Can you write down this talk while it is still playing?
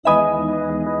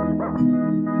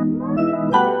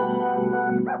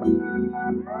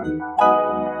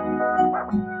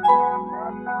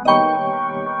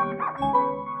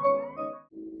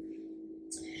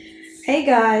Hey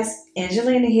guys,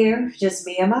 Angelina here, just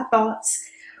me and my thoughts.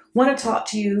 Want to talk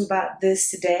to you about this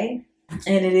today,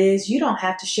 and it is you don't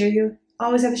have to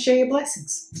always have to share your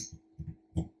blessings.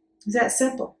 It's that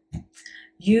simple.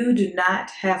 You do not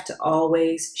have to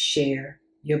always share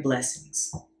your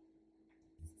blessings.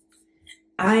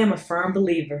 I am a firm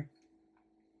believer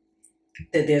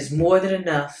that there's more than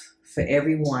enough for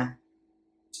everyone.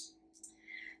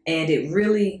 And it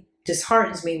really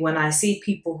disheartens me when I see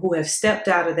people who have stepped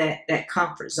out of that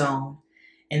comfort zone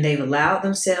and they've allowed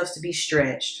themselves to be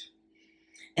stretched.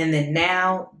 And then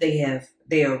now they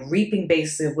are reaping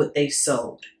basically what they've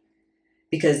sowed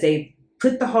because they've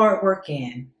put the hard work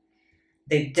in.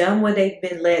 They've done what they've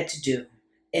been led to do.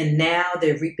 And now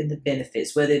they're reaping the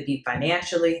benefits, whether it be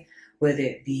financially, whether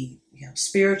it be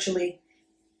spiritually,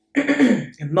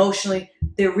 emotionally,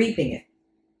 they're reaping it.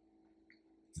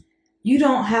 You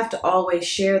don't have to always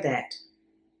share that.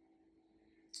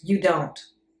 You don't.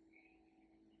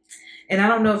 And I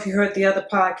don't know if you heard the other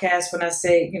podcast when I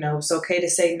say, it's okay to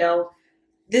say no.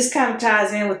 This kind of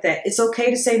ties in with that. It's okay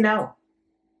to say no.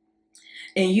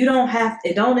 And you don't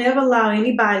ever allow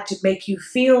anybody to make you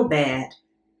feel bad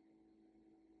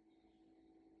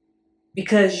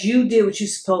because you did what you're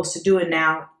supposed to do and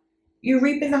now you're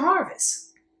reaping the harvest.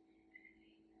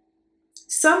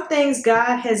 Some things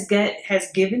God has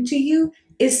given to you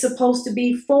is supposed to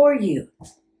be for you.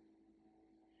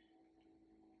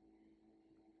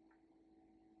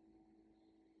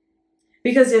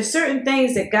 Because there's certain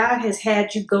things that God has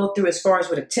had you go through as far as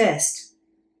with a test,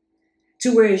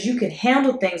 to whereas you can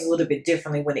handle things a little bit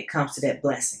differently when it comes to that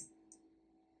blessing.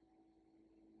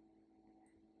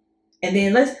 And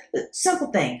then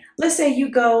simple thing. Let's say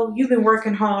you've been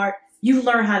working hard, you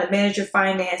learn how to manage your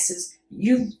finances,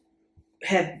 you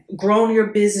have grown your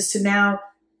business to now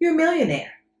you're a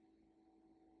millionaire.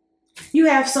 You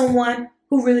have someone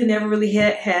who really never really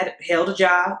had held a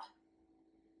job.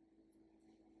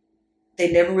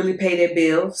 They never really pay their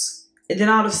bills. And then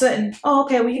all of a sudden, I'm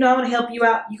going to help you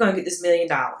out. You're going to get this $1 million.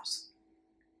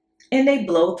 And they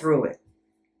blow through it.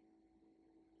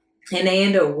 And they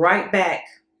end up right back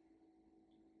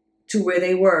to where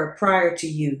they were prior to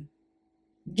you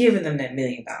giving them that $1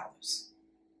 million.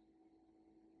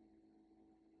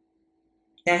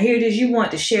 Now here it is, you want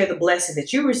to share the blessing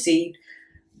that you received,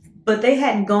 but they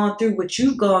hadn't gone through what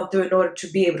you've gone through in order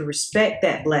to be able to respect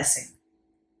that blessing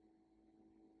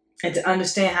and to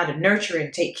understand how to nurture it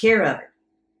and take care of it.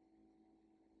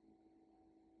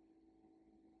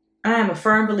 I am a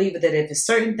firm believer that if there's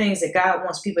certain things that God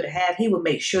wants people to have, He will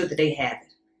make sure that they have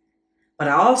it. But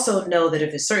I also know that if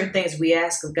there's certain things we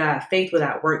ask of God, faith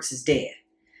without works is dead.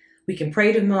 We can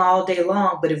pray to Him all day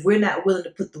long, but if we're not willing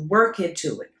to put the work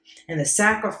into it and the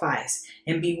sacrifice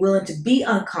and be willing to be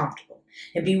uncomfortable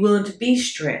and be willing to be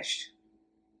stretched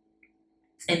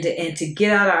and to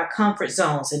get out of our comfort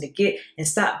zones and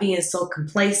stop being so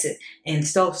complacent and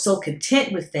so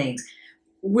content with things,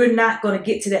 we're not going to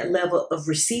get to that level of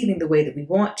receiving the way that we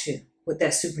want to with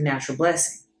that supernatural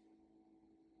blessing.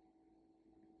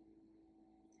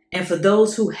 And for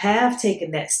those who have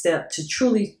taken that step to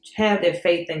truly have their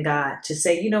faith in God, to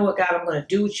say, you know what, God, I'm going to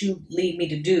do what you lead me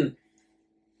to do,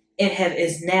 and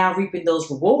is now reaping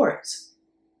those rewards.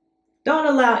 Don't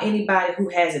allow anybody who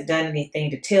hasn't done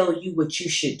anything to tell you what you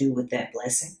should do with that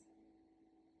blessing.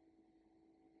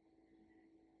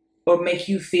 Or make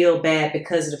you feel bad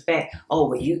because of the fact,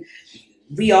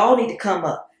 we all need to come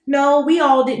up. No, we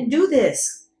all didn't do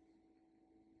this.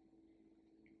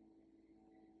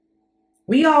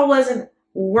 We all wasn't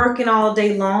working all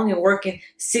day long and working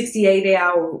 60 to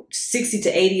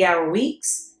 80 hour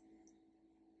weeks.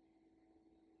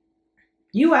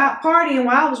 You were out partying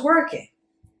while I was working.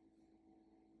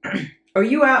 Or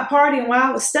you were out partying while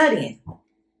I was studying.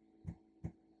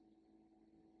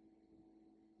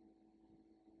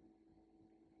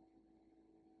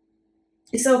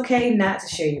 It's okay not to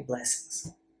share your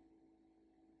blessings.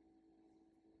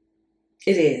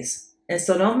 It is. And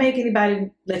so don't make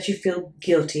anybody let you feel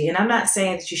guilty. And I'm not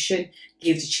saying that you should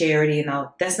give to charity and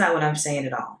all. That's not what I'm saying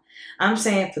at all. I'm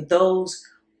saying for those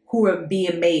who are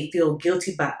being made feel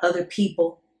guilty by other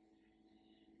people,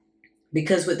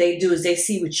 because what they do is they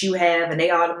see what you have and they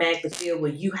automatically feel,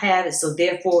 well, you have it, so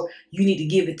therefore you need to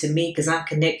give it to me because I'm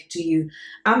connected to you.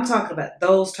 I'm talking about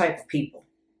those type of people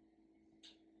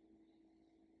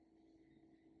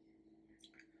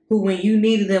who, when you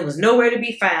needed them, was nowhere to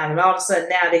be found, and all of a sudden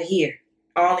now they're here,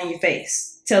 all in your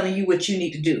face, telling you what you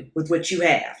need to do with what you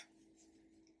have.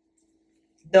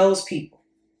 Those people.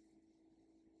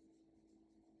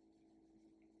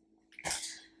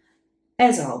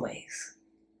 as always,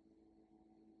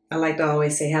 I like to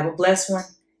always say, have a blessed one.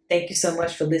 Thank you so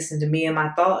much for listening to me and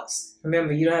my thoughts.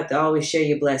 Remember, you don't have to always share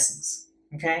your blessings.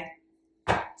 Okay?